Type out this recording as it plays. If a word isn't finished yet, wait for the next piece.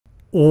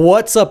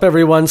What's up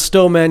everyone,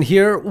 Stoeman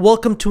here.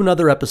 Welcome to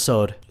another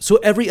episode. So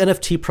every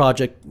NFT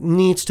project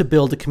needs to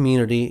build a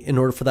community in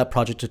order for that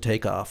project to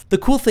take off. The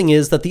cool thing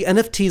is that the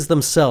NFTs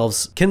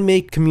themselves can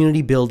make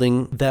community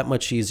building that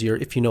much easier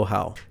if you know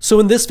how.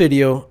 So in this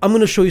video, I'm going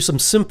to show you some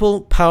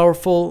simple,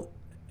 powerful,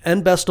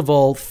 and best of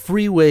all,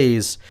 free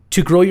ways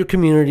to grow your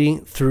community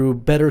through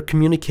better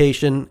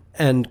communication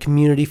and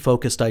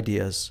community-focused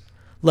ideas.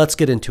 Let's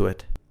get into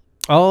it.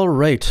 All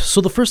right, so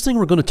the first thing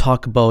we're going to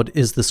talk about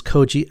is this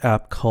Koji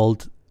app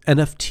called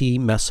NFT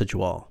Message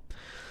Wall.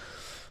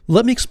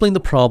 Let me explain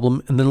the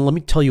problem and then let me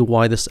tell you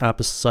why this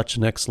app is such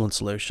an excellent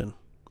solution.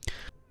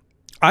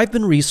 I've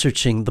been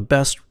researching the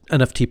best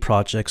NFT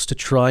projects to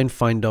try and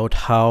find out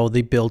how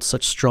they build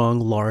such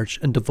strong, large,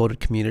 and devoted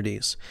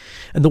communities.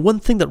 And the one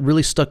thing that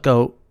really stuck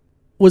out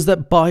was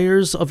that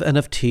buyers of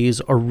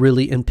NFTs are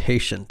really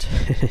impatient.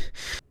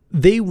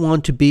 They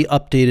want to be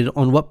updated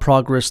on what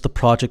progress the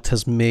project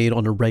has made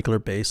on a regular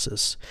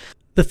basis.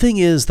 The thing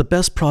is, the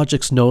best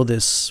projects know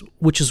this,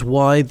 which is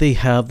why they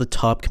have the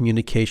top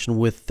communication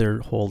with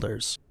their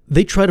holders.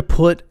 They try to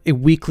put a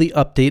weekly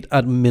update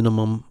at a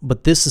minimum,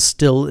 but this is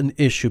still an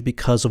issue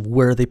because of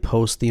where they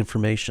post the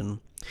information.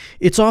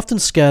 It's often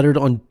scattered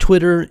on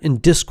Twitter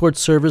and Discord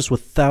servers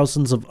with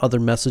thousands of other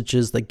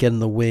messages that get in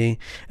the way,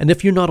 and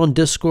if you're not on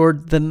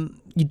Discord, then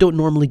you don't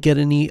normally get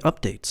any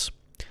updates.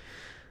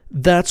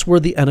 That's where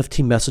the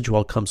NFT message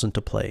wall comes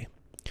into play.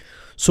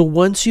 So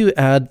once you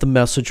add the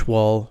message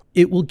wall,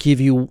 it will give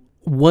you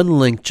one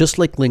link just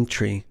like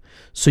Linktree.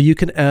 So you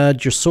can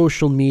add your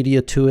social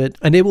media to it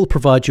and it will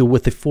provide you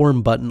with a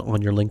forum button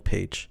on your link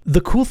page. The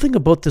cool thing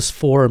about this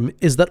forum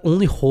is that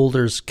only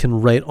holders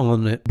can write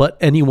on it, but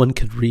anyone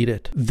can read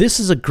it. This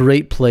is a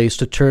great place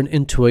to turn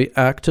into an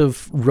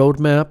active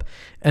roadmap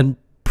and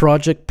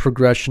project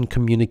progression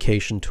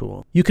communication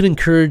tool. You can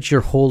encourage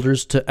your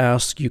holders to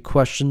ask you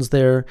questions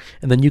there,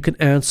 and then you can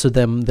answer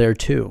them there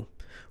too,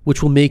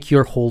 which will make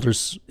your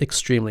holders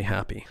extremely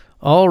happy.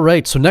 All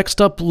right, so next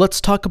up, let's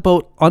talk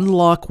about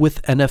Unlock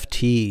with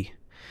NFT.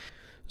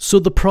 So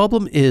the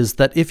problem is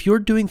that if you're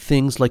doing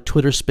things like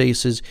Twitter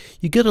Spaces,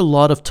 you get a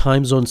lot of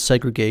time zone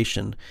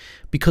segregation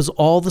because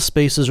all the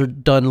spaces are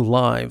done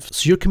live.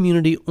 So your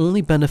community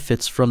only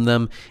benefits from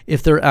them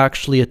if they're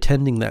actually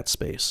attending that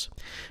space.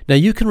 Now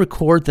you can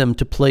record them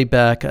to play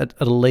back at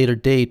a later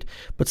date,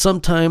 but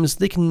sometimes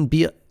they can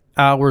be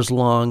hours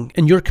long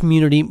and your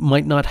community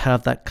might not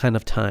have that kind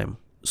of time.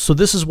 So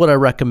this is what I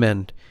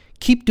recommend.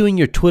 Keep doing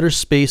your Twitter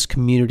Space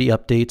community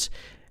updates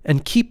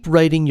and keep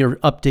writing your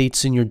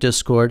updates in your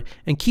Discord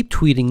and keep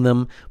tweeting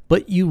them,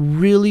 but you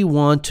really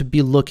want to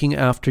be looking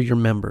after your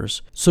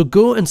members. So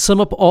go and sum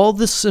up all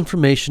this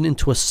information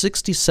into a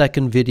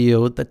 60-second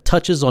video that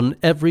touches on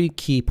every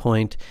key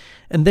point,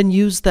 and then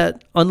use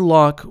that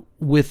Unlock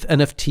with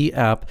NFT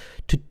app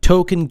to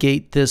token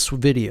gate this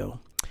video.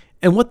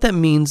 And what that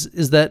means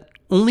is that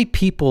only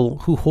people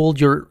who hold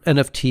your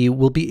NFT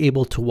will be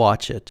able to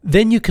watch it.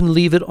 Then you can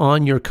leave it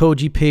on your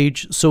Koji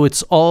page so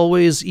it's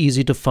always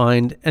easy to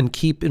find and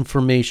keep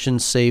information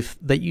safe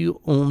that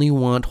you only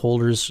want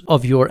holders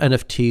of your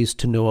NFTs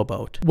to know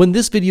about. When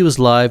this video is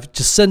live,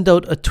 just send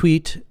out a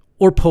tweet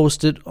or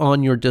post it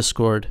on your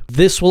Discord.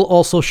 This will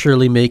also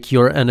surely make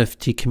your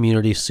NFT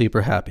community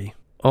super happy.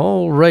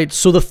 All right,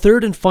 so the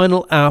third and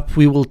final app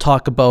we will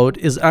talk about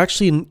is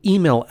actually an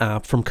email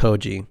app from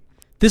Koji.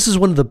 This is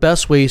one of the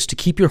best ways to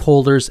keep your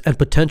holders and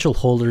potential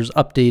holders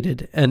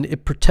updated, and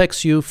it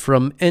protects you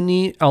from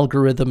any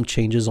algorithm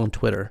changes on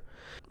Twitter.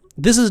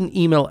 This is an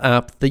email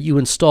app that you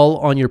install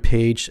on your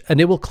page, and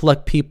it will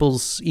collect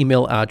people's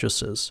email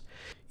addresses.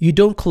 You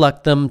don't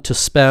collect them to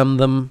spam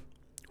them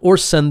or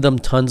send them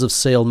tons of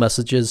sale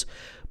messages,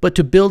 but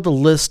to build a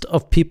list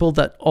of people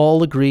that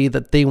all agree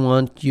that they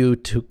want you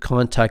to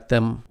contact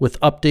them with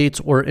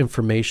updates or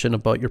information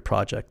about your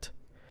project.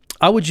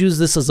 I would use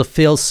this as a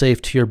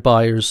fail-safe to your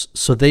buyers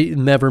so they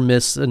never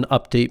miss an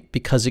update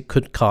because it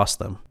could cost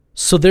them.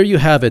 So there you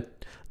have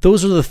it.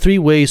 Those are the 3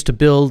 ways to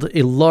build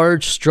a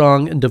large,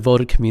 strong, and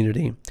devoted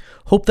community.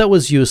 Hope that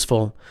was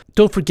useful.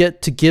 Don't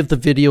forget to give the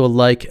video a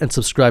like and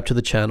subscribe to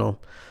the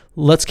channel.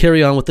 Let's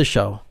carry on with the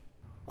show.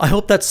 I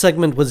hope that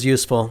segment was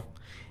useful.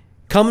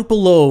 Comment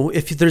below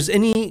if there's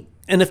any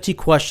NFT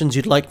questions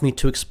you'd like me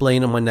to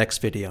explain in my next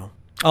video.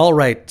 All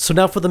right, so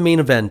now for the main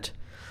event.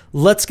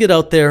 Let's get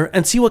out there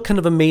and see what kind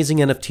of amazing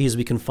NFTs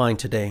we can find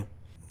today.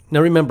 Now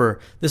remember,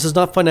 this is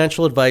not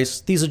financial advice.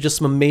 These are just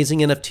some amazing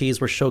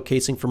NFTs we're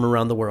showcasing from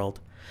around the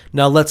world.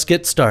 Now let's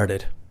get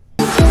started.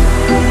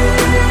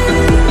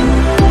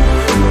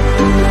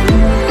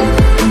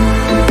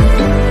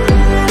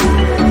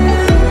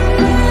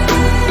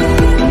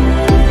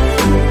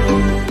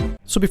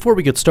 So before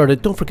we get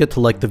started, don't forget to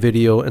like the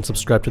video and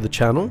subscribe to the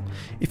channel.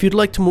 If you'd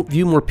like to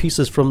view more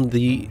pieces from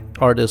the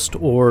artist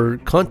or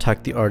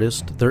contact the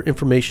artist, their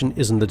information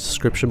is in the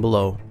description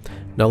below.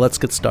 Now let's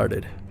get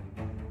started.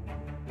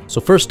 So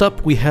first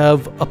up, we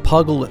have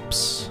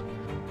Apogolypse.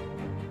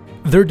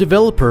 Their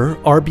developer,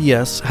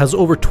 RBS, has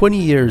over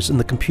 20 years in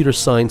the computer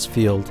science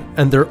field,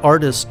 and their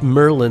artist,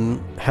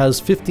 Merlin, has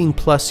 15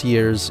 plus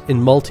years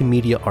in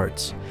multimedia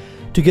arts.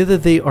 Together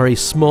they are a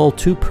small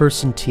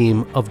two-person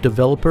team of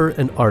developer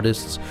and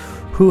artists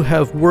who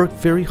have worked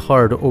very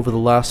hard over the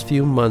last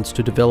few months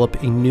to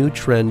develop a new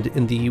trend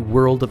in the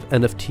world of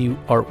NFT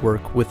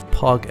artwork with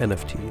POG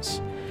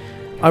NFTs.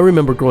 I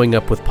remember growing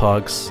up with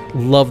POGs.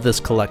 Love this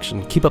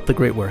collection. Keep up the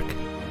great work.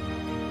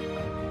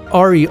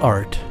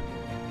 ARIART.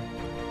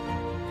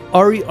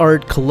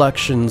 ARIART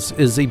Collections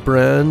is a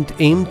brand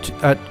aimed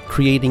at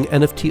creating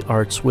NFT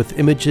arts with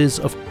images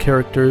of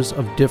characters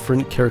of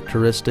different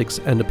characteristics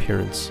and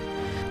appearance.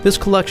 This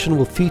collection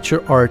will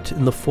feature art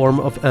in the form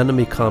of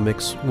anime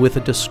comics with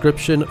a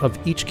description of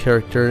each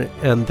character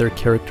and their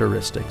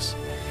characteristics.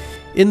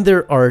 In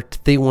their art,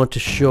 they want to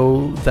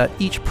show that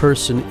each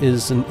person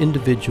is an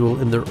individual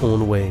in their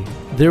own way.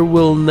 There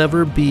will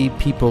never be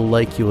people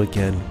like you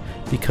again,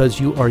 because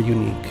you are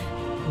unique.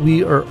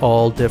 We are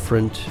all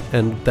different,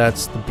 and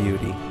that's the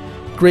beauty.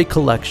 Great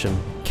collection.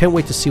 Can't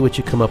wait to see what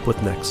you come up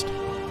with next.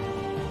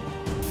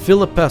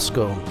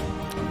 Felipesco.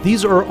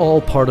 These are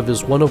all part of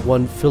his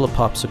one-of-one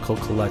Philipopsicle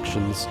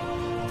collections.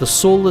 The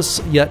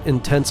soulless yet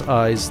intense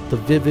eyes, the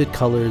vivid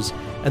colors,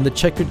 and the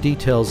checkered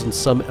details in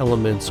some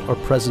elements are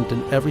present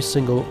in every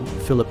single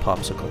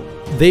Philipopsicle.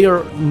 They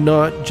are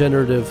not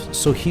generative,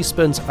 so he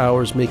spends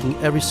hours making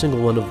every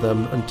single one of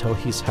them until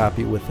he's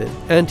happy with it.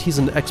 And he's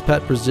an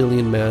expat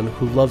Brazilian man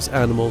who loves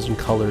animals and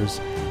colors,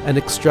 and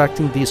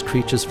extracting these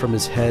creatures from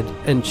his head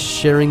and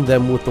sharing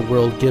them with the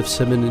world gives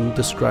him an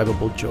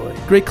indescribable joy.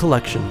 Great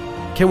collection.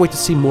 Can't wait to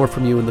see more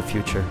from you in the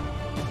future.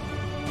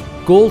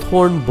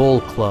 Goldhorn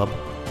Bowl Club.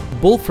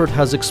 Bullford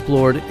has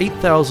explored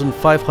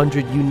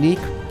 8,500 unique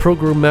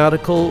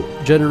programmatical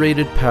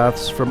generated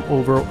paths from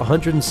over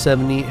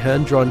 170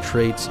 hand-drawn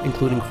traits,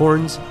 including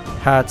horns,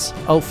 hats,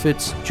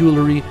 outfits,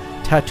 jewelry,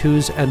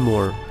 tattoos, and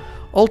more.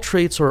 All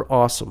traits are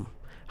awesome.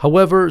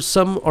 However,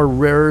 some are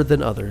rarer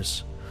than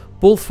others.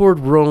 Bullford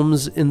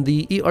roams in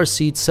the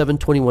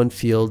ERC-721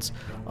 fields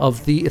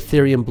of the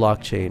Ethereum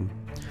blockchain.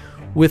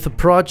 With a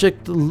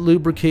project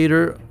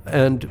lubricator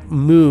and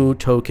Moo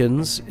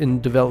tokens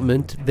in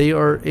development, they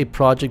are a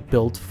project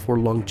built for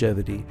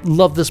longevity.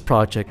 Love this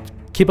project.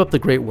 Keep up the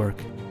great work.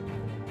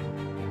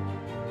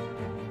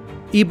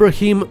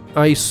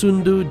 maytoyo.eth.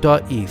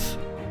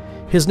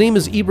 His name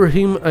is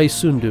Ibrahim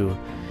Aysundu.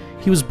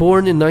 He was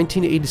born in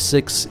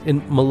 1986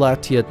 in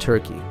Malatya,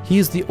 Turkey. He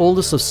is the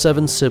oldest of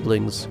 7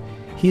 siblings.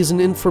 He is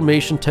an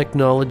information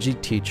technology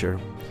teacher.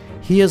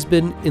 He has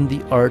been in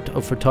the art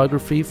of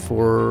photography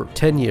for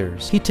 10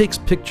 years. He takes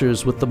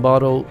pictures with the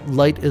motto,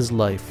 "Light is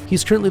life."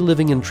 He's currently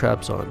living in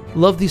Trabzon.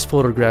 Love these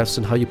photographs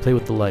and how you play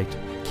with the light.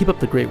 Keep up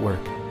the great work.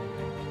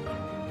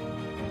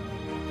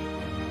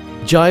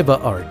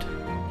 Jivaart.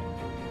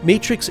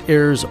 Matrix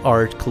Air's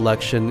art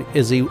collection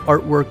is a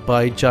artwork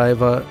by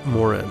Jiva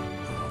Moran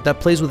that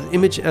plays with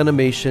image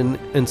animation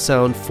and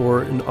sound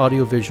for an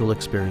audiovisual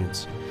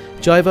experience.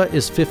 Jiva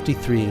is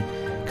 53,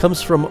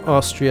 comes from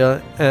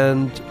Austria,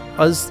 and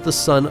as the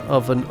son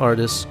of an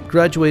artist,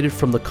 graduated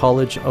from the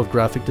College of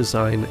Graphic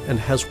Design and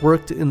has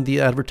worked in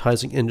the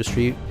advertising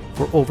industry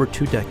for over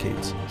 2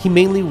 decades. He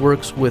mainly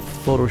works with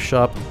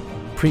Photoshop,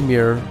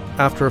 Premiere,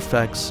 After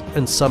Effects,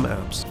 and some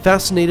apps.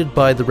 Fascinated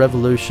by the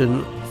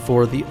revolution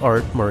for the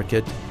art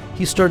market,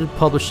 he started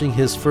publishing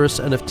his first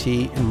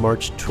NFT in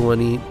March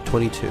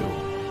 2022.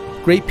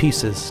 Great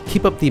pieces.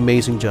 Keep up the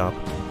amazing job.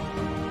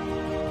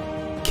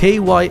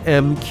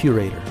 KYM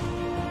Curator.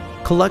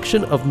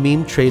 Collection of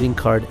meme trading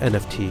card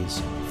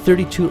NFTs.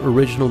 32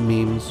 original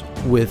memes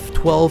with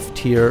 12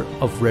 tier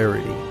of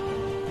rarity.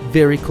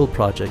 Very cool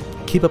project.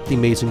 Keep up the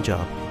amazing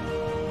job.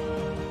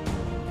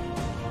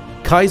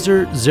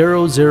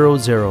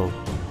 Kaiser000.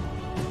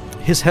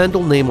 His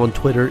handle name on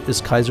Twitter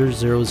is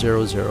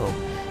Kaiser000.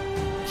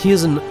 He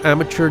is an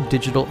amateur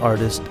digital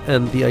artist,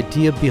 and the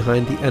idea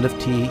behind the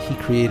NFT he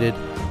created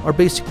are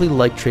basically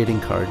like trading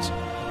cards.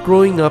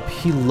 Growing up,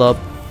 he loved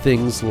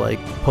things like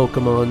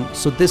Pokemon,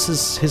 so this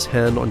is his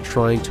hand on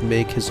trying to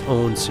make his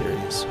own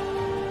series.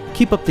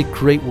 Keep up the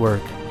great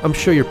work. I'm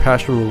sure your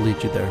passion will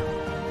lead you there.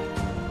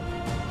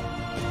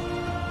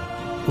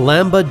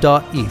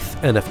 Lamba.eth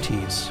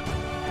NFTs.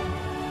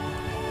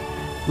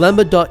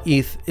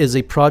 Lamba.eth is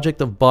a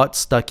project of bot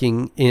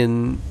stacking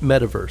in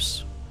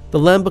Metaverse. The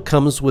Lamba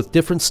comes with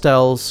different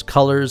styles,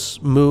 colors,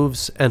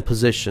 moves, and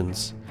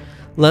positions.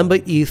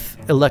 Lamba.eth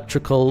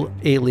electrical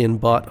alien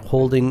bot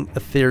holding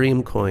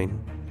Ethereum coin.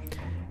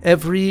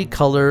 Every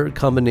color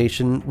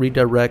combination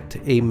redirect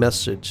a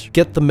message.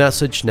 Get the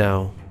message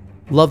now.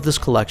 Love this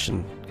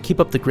collection.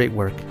 Keep up the great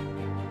work.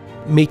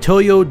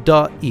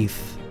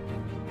 maytoyo.eth.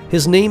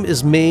 His name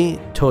is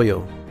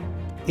Maytoyo,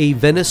 a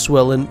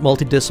Venezuelan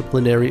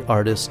multidisciplinary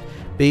artist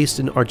based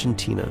in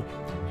Argentina.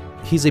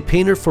 He's a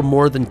painter for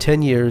more than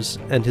 10 years,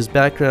 and his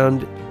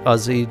background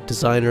as a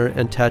designer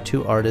and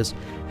tattoo artist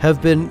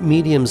have been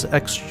mediums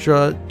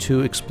extra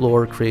to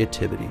explore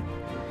creativity.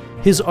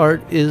 His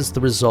art is the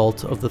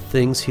result of the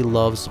things he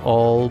loves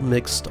all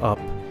mixed up.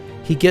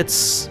 He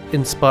gets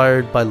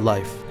inspired by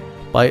life,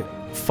 by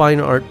fine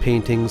art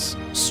paintings,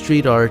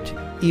 street art,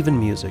 even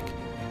music.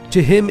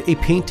 To him, a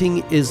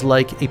painting is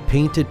like a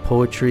painted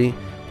poetry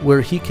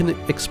where he can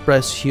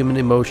express human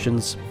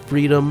emotions,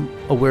 freedom,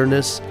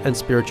 awareness, and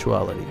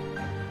spirituality.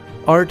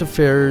 Art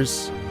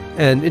affairs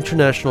and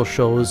international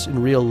shows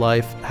in real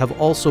life have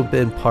also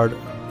been part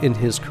in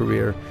his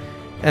career,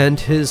 and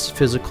his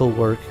physical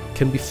work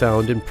can be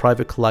found in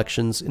private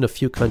collections in a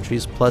few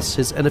countries, plus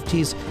his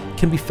NFTs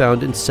can be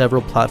found in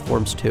several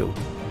platforms too.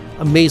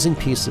 Amazing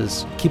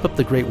pieces. Keep up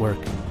the great work.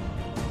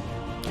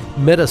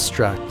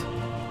 Metastract.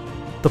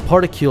 The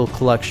Particule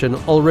collection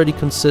already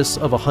consists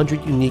of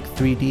 100 unique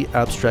 3D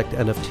abstract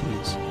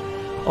NFTs.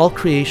 All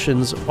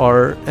creations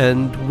are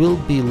and will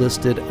be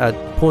listed at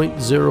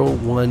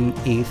 0.01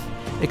 ETH,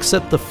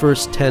 except the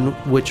first 10,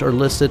 which are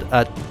listed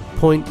at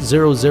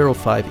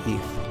 0.005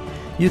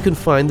 ETH. You can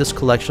find this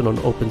collection on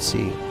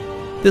OpenSea.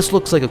 This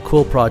looks like a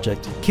cool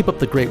project. Keep up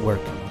the great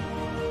work.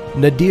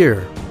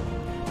 Nadir.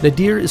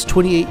 Nadir is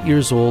 28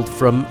 years old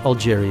from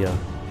Algeria,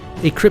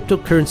 a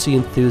cryptocurrency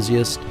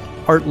enthusiast,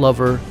 art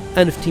lover,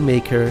 NFT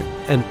maker,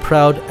 and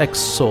proud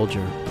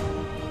ex-soldier.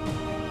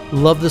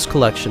 Love this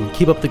collection.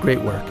 Keep up the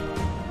great work.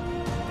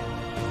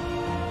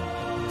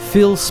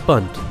 Phill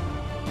spunt.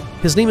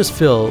 His name is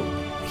Phill.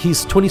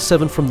 He's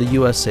 27 from the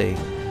USA.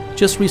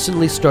 Just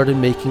recently started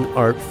making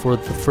art for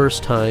the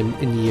first time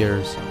in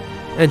years,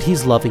 and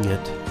he's loving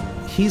it.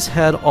 He's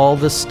had all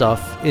this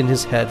stuff in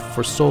his head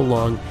for so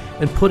long,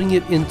 and putting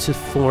it into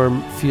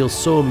form feels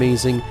so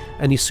amazing,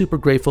 and he's super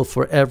grateful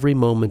for every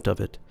moment of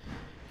it.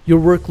 Your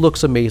work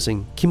looks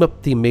amazing. Keep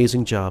up the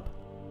amazing job.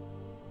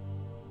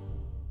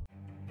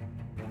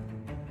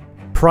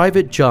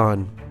 Private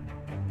John.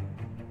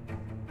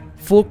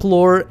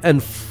 Folklore and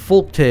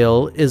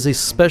Folktale is a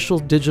special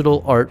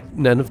digital art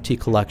and NFT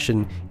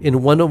collection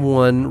in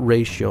 1:1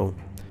 ratio.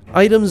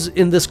 Items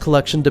in this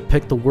collection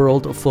depict the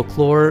world of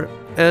folklore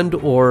and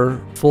or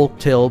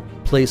folktale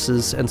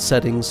places and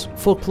settings.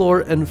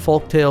 Folklore and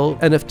folktale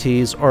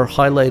NFTs are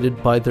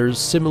highlighted by their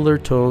similar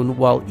tone,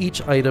 while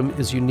each item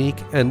is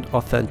unique and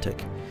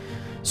authentic.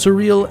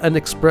 Surreal and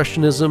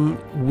expressionism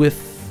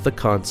with the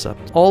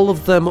concept. All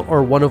of them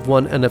are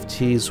one-of-one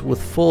NFTs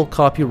with full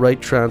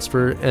copyright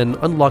transfer and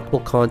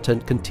unlockable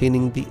content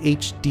containing the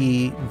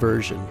HD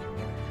version.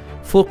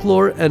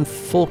 Folklore and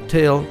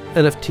folktale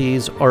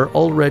NFTs are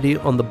already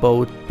on the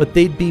boat, but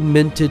they'd be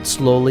minted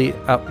slowly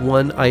at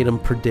one item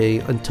per day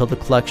until the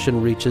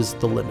collection reaches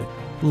the limit.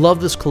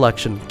 Love this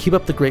collection. Keep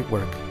up the great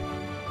work.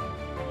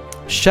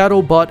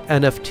 Shadowbot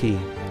NFT.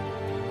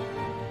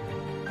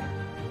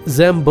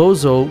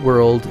 Zambozo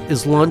World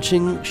is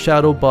launching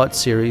Shadowbot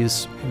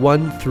series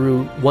 1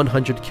 through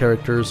 100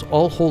 characters,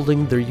 all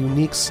holding their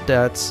unique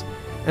stats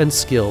and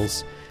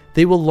skills.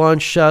 They will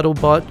launch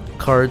Shadowbot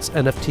cards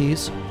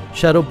NFTs,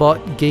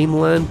 Shadowbot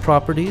Gameland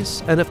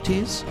properties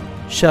NFTs,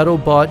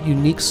 Shadowbot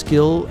unique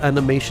skill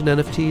animation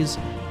NFTs,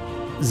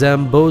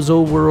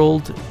 Zambozo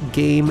World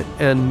game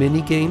and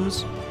mini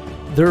games.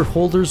 Their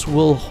holders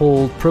will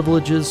hold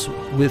privileges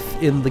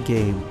within the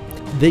game.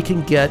 They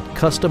can get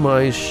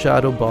customized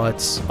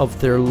Shadowbots of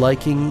their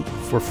liking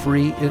for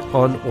free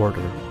on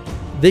order.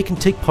 They can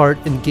take part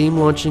in game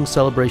launching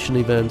celebration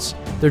events.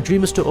 Their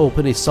dream is to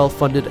open a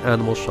self-funded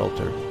animal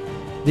shelter.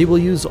 They will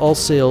use all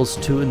sales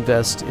to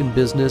invest in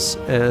business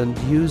and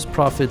use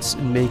profits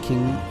in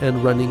making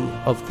and running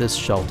of this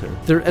shelter.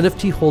 Their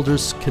NFT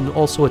holders can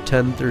also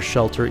attend their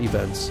shelter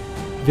events.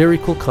 Very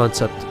cool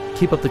concept.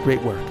 Keep up the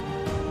great work.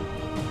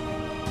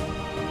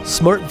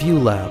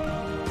 SmartView Lab.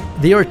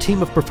 They are a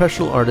team of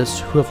professional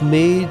artists who have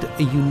made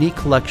a unique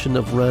collection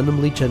of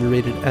randomly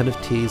generated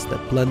NFTs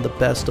that blend the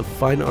best of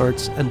fine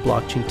arts and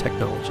blockchain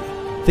technology.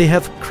 They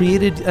have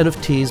created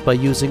NFTs by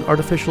using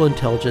artificial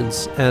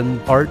intelligence and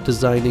art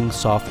designing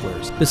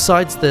softwares.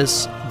 Besides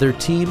this, their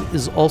team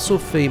is also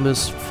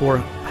famous for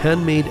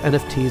handmade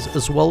NFTs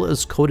as well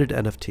as coded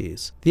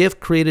NFTs. They have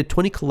created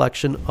 20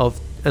 collections of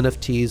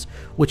NFTs,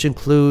 which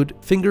include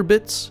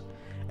Fingerbits,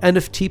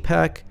 NFT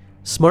Pack,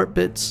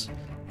 SmartBits,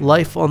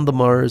 Life on the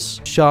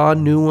Mars, Sha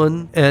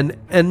Nuwan, and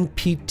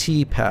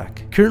NPT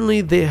Pack.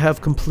 Currently, they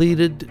have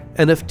completed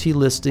NFT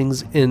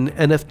listings in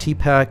NFT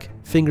Pack,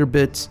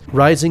 Fingerbits,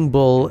 Rising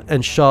Bull,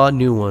 and Sha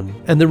Nuwan,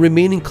 and the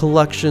remaining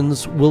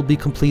collections will be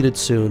completed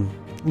soon.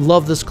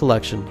 Love this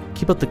collection.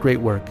 Keep up the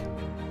great work.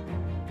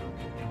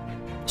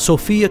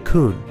 Sophia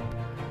Kühn.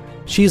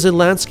 She is a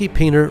landscape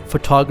painter,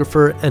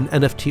 photographer, and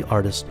NFT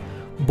artist.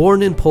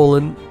 Born in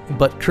Poland,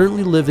 but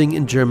currently living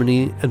in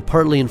Germany and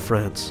partly in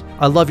France.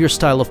 I love your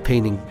style of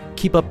painting.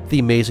 Keep up the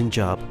amazing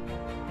job.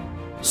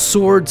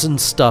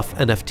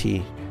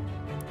 SwordsnStuffNFT.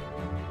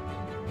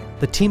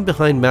 The team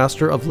behind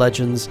Master of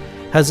Legends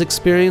has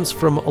experience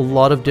from a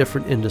lot of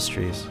different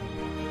industries.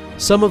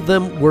 Some of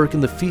them work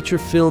in the feature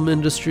film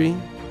industry,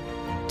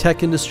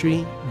 tech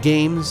industry,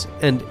 games,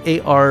 and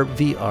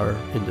AR/VR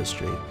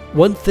industry.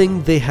 One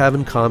thing they have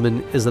in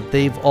common is that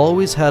they've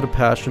always had a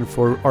passion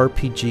for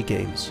RPG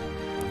games.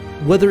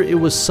 Whether it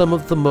was some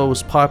of the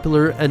most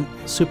popular and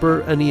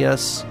Super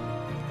NES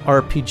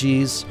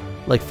RPGs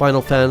like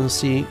Final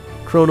Fantasy,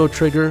 Chrono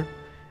Trigger,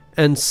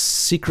 and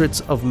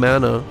Secrets of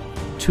Mana,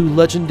 to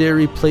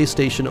legendary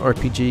PlayStation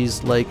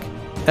RPGs like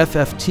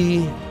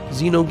FFT,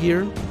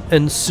 Xenogear,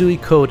 and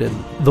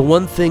Suikoden. The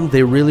one thing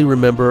they really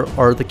remember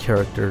are the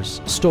characters,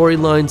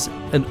 storylines,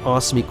 and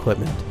awesome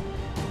equipment.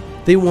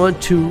 They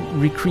want to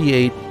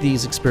recreate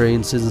these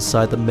experiences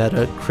inside the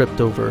meta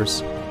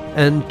cryptoverse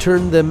and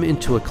turn them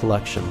into a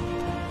collection.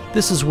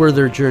 This is where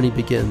their journey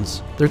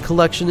begins. Their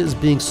collection is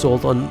being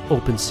sold on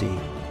OpenSea.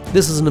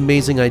 This is an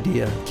amazing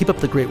idea. Keep up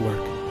the great work.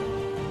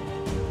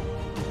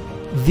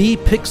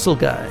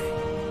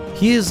 TheePixelGuy.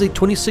 He is a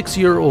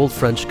 26-year-old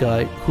French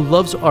guy who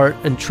loves art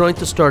and trying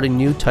to start a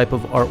new type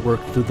of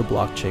artwork through the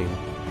blockchain.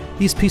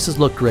 These pieces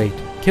look great.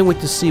 Can't wait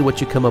to see what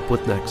you come up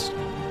with next.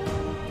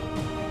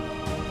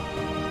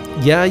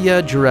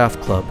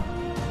 YayaGiraffeClub.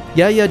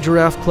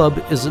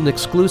 YayaGiraffeClub is an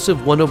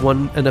exclusive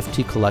one-of-one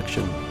NFT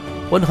collection.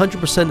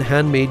 100%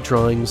 handmade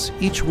drawings,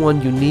 each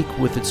one unique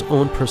with its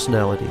own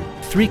personality.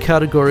 3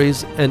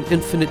 categories and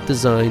infinite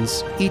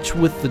designs, each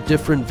with a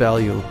different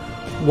value.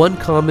 1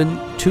 common,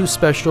 2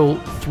 special,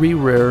 3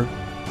 rare,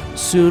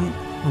 soon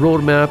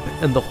roadmap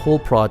and the whole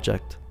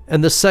project.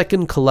 And the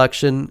second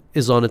collection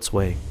is on its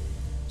way.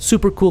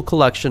 Super cool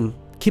collection.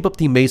 Keep up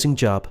the amazing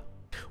job.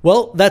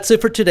 Well, that's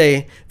it for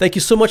today. Thank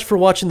you so much for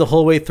watching the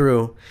whole way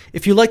through.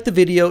 If you liked the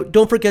video,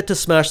 don't forget to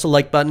smash the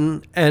like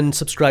button and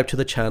subscribe to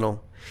the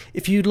channel.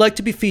 If you'd like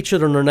to be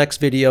featured on our next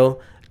video,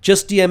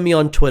 just DM me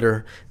on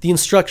Twitter. The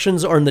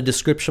instructions are in the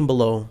description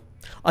below.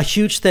 A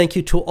huge thank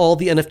you to all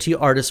the NFT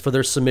artists for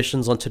their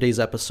submissions on today's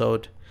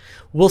episode.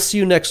 We'll see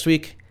you next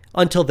week.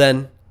 Until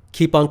then,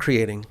 keep on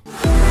creating.